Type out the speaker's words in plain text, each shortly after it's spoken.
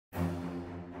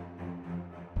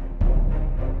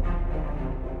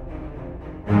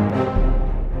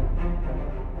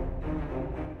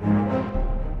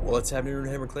What's happening,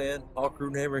 Runehammer Clan? Hawk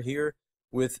Runehammer here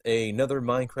with another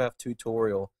Minecraft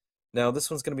tutorial. Now,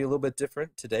 this one's going to be a little bit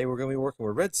different. Today, we're going to be working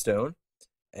with redstone,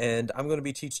 and I'm going to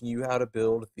be teaching you how to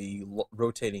build the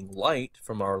rotating light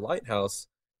from our Lighthouse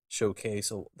showcase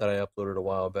that I uploaded a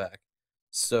while back.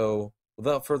 So,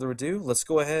 without further ado, let's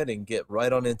go ahead and get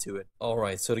right on into it.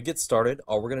 Alright, so to get started,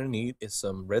 all we're going to need is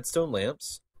some redstone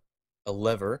lamps, a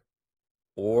lever,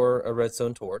 or a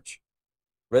redstone torch,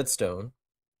 redstone,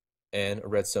 and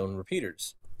redstone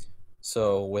repeaters.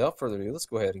 So without further ado, let's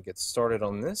go ahead and get started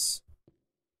on this.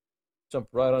 Jump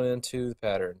right on into the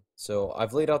pattern. So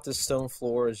I've laid out this stone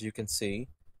floor, as you can see,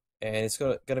 and it's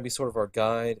going to be sort of our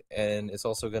guide, and it's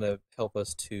also going to help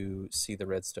us to see the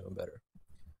redstone better.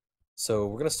 So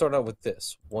we're going to start out with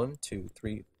this. 1, 2,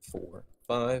 3, 4,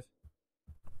 5,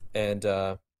 and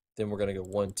then we're going to go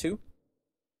 1, 2,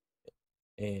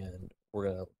 and we're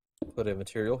going to put a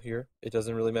material here. It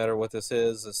doesn't really matter what this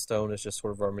is. The stone is just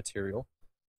sort of our material.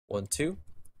 1, 2,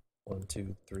 1,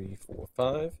 2, 3, 4,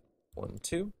 5, 1,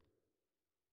 2,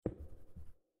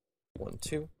 1,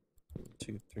 2, 1,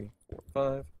 2, 3, 4,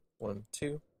 5, 1,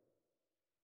 2.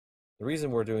 The reason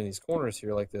we're doing these corners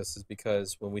here like this is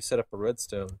because when we set up a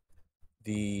redstone,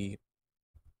 the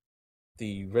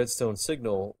redstone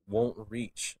signal won't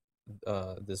reach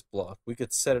this block. We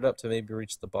could set it up to maybe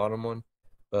reach the bottom one,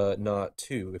 but not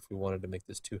 2 if we wanted to make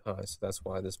this too high, so that's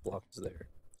why this block is there.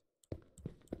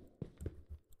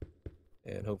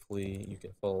 And hopefully you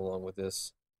can follow along with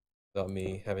this without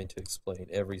me having to explain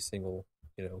every single,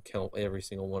 count every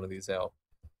single one of these out.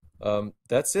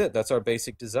 That's it. That's our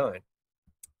basic design.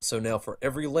 So now for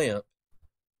every lamp,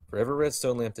 for every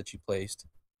redstone lamp that you place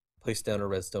down a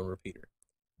redstone repeater.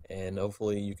 And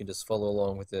hopefully you can just follow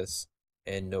along with this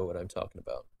and know what I'm talking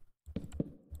about.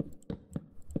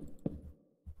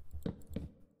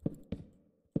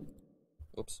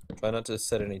 Oops, try not to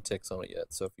set any ticks on it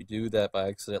yet. So if you do that by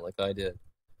accident like I did,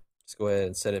 just go ahead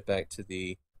and set it back to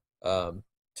the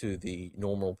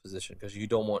normal position, because you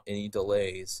don't want any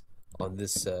delays on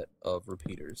this set of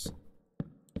repeaters.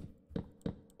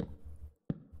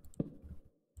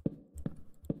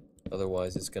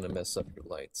 Otherwise it's going to mess up your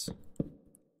lights.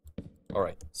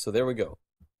 Alright, so there we go.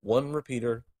 1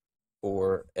 repeater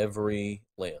for every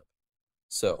lamp.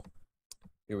 So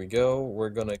here we go. We're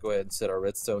going to go ahead and set our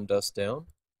redstone dust down,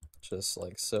 just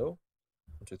like so.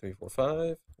 1, 2, 3, 4, 5.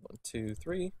 1, 2,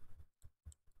 3.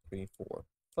 3, 4,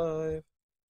 5. 3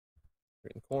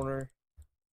 in the corner.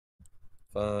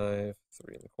 5.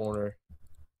 3 in the corner.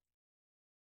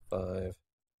 5.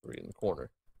 3 in the corner.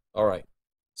 All right.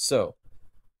 So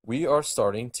we are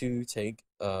starting to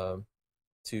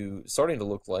starting to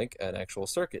look like an actual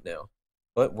circuit now,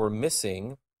 but we're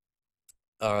missing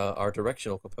our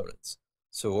directional components.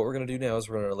 So what we're going to do now is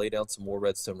we're going to lay down some more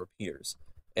redstone repeaters.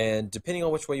 And depending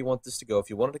on which way you want this to go, if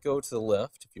you want it to go to the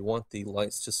left, if you want the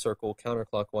lights to circle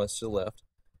counterclockwise to the left,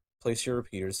 place your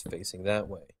repeaters facing that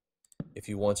way. If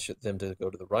you want them to go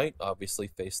to the right, obviously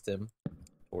face them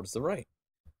towards the right.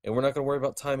 And we're not going to worry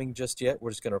about timing just yet.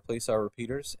 We're just going to replace our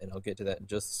repeaters, and I'll get to that in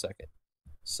just a second.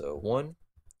 So 1,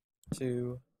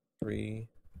 2, 3,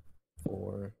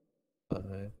 4,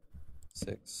 5,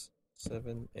 6,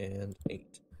 7, and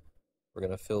 8. We're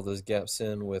going to fill those gaps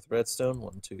in with redstone.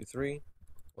 1, 2, 3,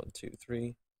 1, 2,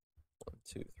 3, 1,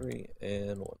 2, 3,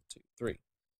 and 1, 2, 3.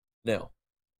 Now,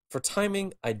 for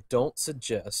timing, I don't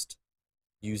suggest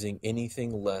using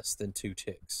anything less than 2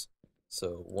 ticks.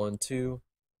 So 1, 2,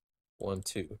 1,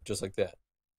 2, just like that.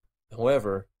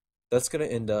 However, that's going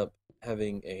to end up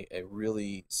having a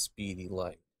really speedy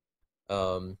light.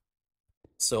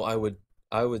 So I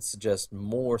would suggest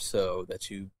more so that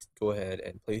you go ahead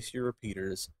and place your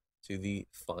repeaters to the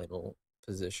final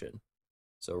position.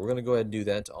 So we're going to go ahead and do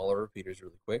that to all our repeaters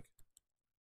really quick.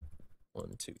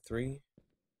 1, 2, 3,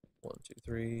 1, 2,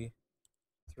 3,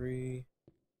 3,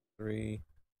 3,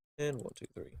 and 1, 2,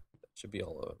 3. That should be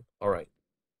all of them. All right.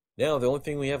 Now the only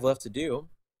thing we have left to do,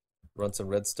 run some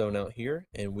redstone out here,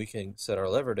 and we can set our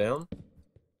lever down.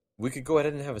 We could go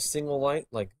ahead and have a single light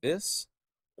like this,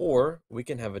 or we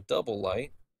can have a double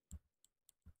light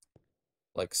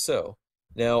like so.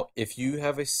 Now, if you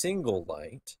have a single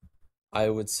light, I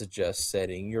would suggest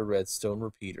setting your redstone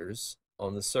repeaters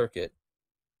on the circuit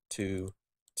to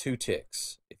 2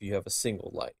 ticks if you have a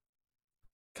single light.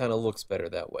 Kind of looks better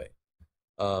that way.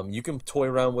 You can toy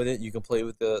around with it, you can play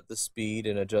with the speed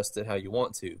and adjust it how you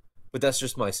want to, but that's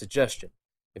just my suggestion.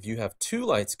 If you have 2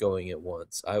 lights going at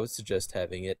once, I would suggest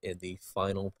having it in the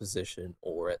final position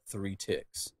or at 3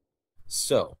 ticks.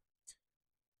 So,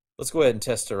 let's go ahead and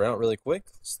test her out really quick.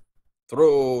 Let's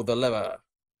throw the lever.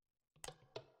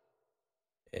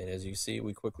 And as you see,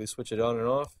 we quickly switch it on and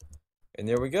off. And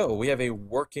there we go. We have a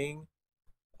working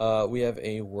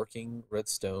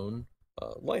redstone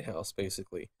lighthouse,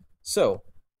 basically. So,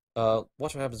 watch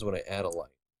what happens when I add a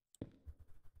light.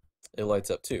 It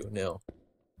lights up too. Now,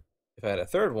 if I add a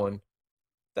third one,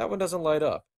 that one doesn't light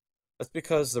up. That's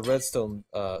because the redstone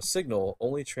signal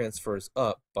only transfers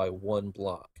up by one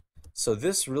block. So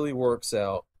this really works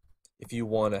out if you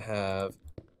want to have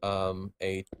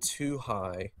a two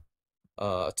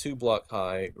block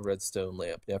high redstone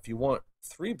lamp. Now, if you want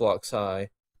 3 blocks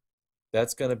high,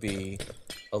 that's going to be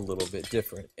a little bit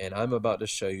different, and I'm about to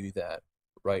show you that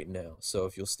right now. So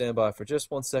if you'll stand by for just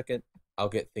 1 second, I'll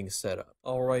get things set up.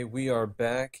 All right, we are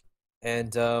back,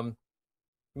 and you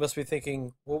must be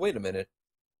thinking, well, wait a minute.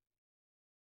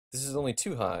 This is only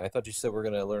 2 high. I thought you said we're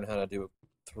going to learn how to do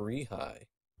 3 high.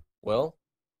 Well,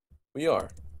 we are.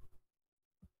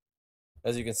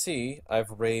 As you can see,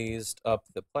 I've raised up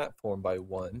the platform by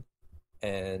 1,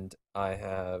 and I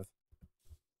have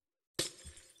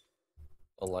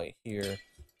a light here,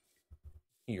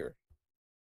 here.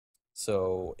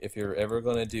 So if you're ever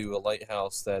going to do a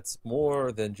lighthouse that's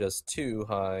more than just 2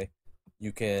 high,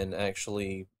 you can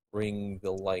actually bring the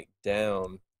light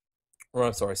down, or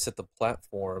I'm sorry, set the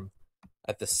platform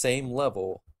at the same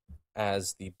level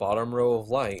as the bottom row of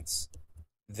lights,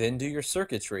 then do your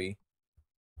circuitry,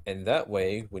 and that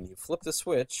way, when you flip the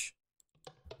switch,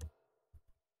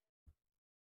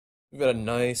 you've got a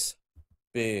nice,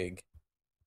 big,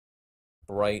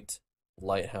 bright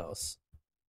lighthouse.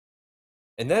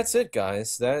 And that's it,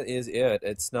 guys. That is it.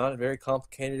 It's not very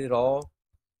complicated at all.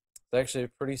 It's actually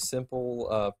a pretty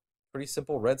simple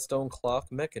redstone clock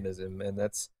mechanism, and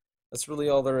that's really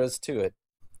all there is to it.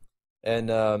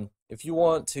 And if you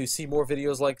want to see more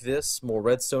videos like this, more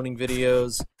redstoning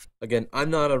videos, again,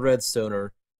 I'm not a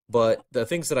redstoner, but the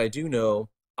things that I do know,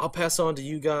 I'll pass on to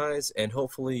you guys, and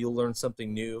hopefully you'll learn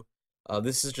something new.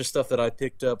 This is just stuff that I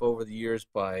picked up over the years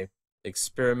by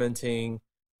experimenting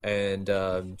and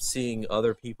seeing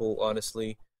other people,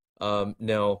 honestly.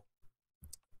 Now,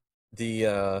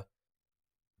 the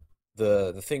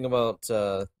thing about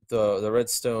the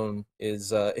redstone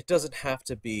is it doesn't have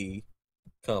to be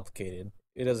complicated.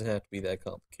 It doesn't have to be that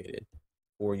complicated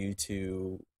for you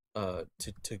to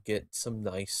get some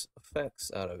nice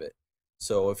effects out of it.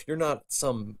 So if you're not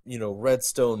some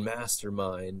redstone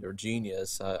mastermind or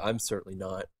genius, I'm certainly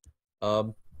not.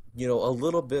 A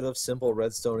little bit of simple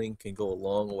redstoning can go a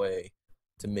long way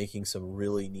to making some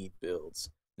really neat builds.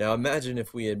 Now imagine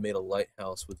if we had made a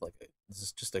lighthouse with like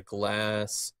just a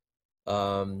glass,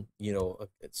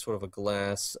 it's sort of a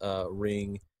glass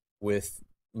ring with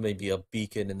maybe a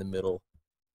beacon in the middle.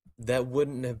 That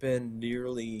wouldn't have been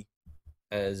nearly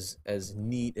as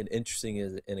neat and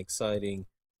interesting and exciting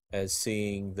as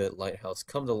seeing the lighthouse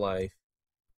come to life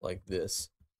like this.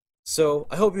 So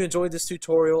I hope you enjoyed this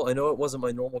tutorial. I know it wasn't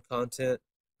my normal content,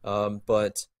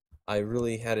 but I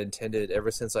really had intended, ever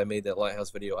since I made that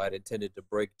lighthouse video, I had intended to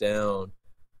break down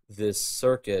this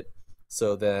circuit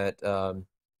so that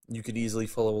you could easily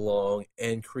follow along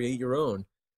and create your own.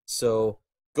 So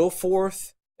go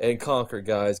forth and conquer,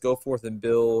 guys. Go forth and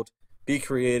build. Be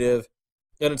creative.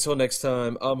 And until next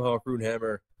time, I'm Hawk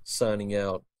Runehammer, signing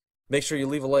out. Make sure you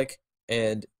leave a like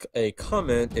and a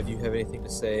comment if you have anything to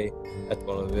say at the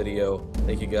bottom of the video.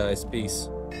 Thank you, guys. Peace.